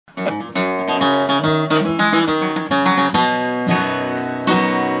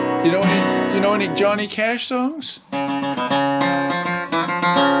Any Johnny Cash songs?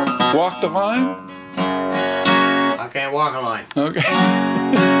 Walk the Line? I can't walk a line. Okay.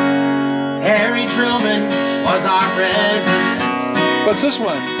 Harry Truman was our president. What's this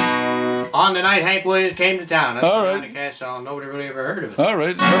one? On the night Hank Williams came to town. That's All a right. Johnny Cash song. Nobody really ever heard of it. All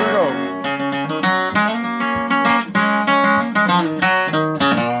right, let her go.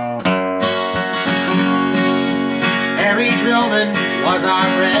 Harry Truman was our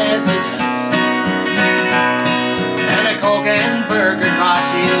president. And a Coke and burger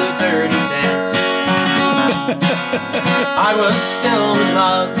cost you 30 cents. I was still in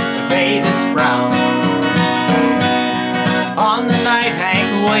love with Mavis Brown. On the night Hank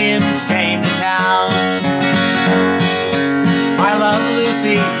Williams came to town. I Love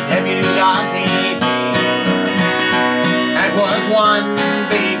Lucy debuted on TV. That was one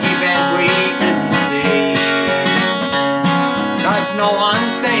big event we couldn't see, 'cause no one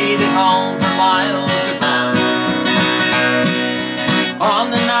stayed at home for miles around.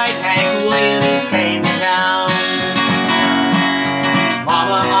 On the night Hank Williams came to town,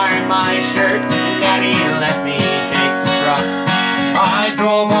 Mama ironed my shirt and Daddy let me take the truck. I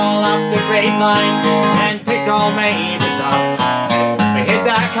drove all up the grapevine and picked all Mavis up. We hit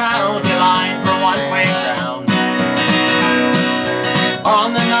that county line for one quick round.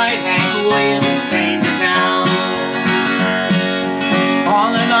 On the night Hank Williams came to town,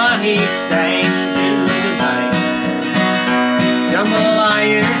 on and on he sang to the night.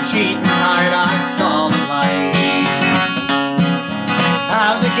 Jambalaya, you're cheating hard, I saw the light.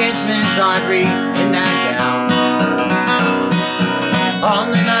 How to get Miss Audrey in that gown.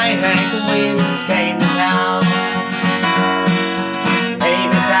 On the night Hank Williams came to town,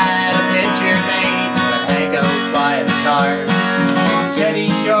 Mavis had a picture made to hang out by the car. Said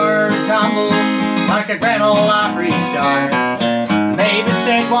he sure is humble like a Grand Ole Opry star. Mavis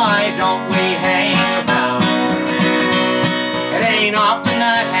said, why don't we hang around? It ain't often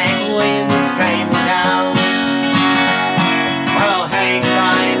that Hank Williams came to town. Well, Hank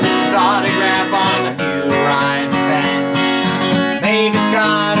signed his autograph on a few rhyme fans. Mavis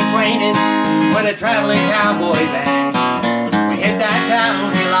got acquainted with a traveling cowboy band. We hit that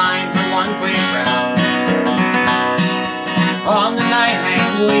county line for one quick round. On the night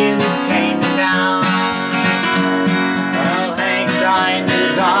Hank Williams came to town, well, Hank signed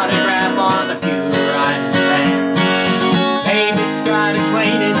his autograph on a few riding fans. Mavis got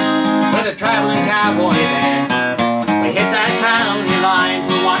acquainted with a traveling cowboy band. We hit that county line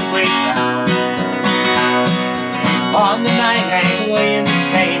for one quick round. On the night Hank Williams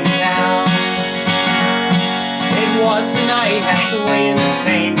came to town, it was the night Hank Williams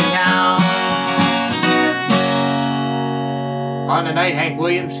came to town. On the night Hank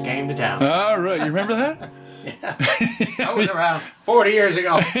Williams came to town. All right, you remember that? Yeah. That was around 40 years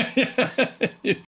ago.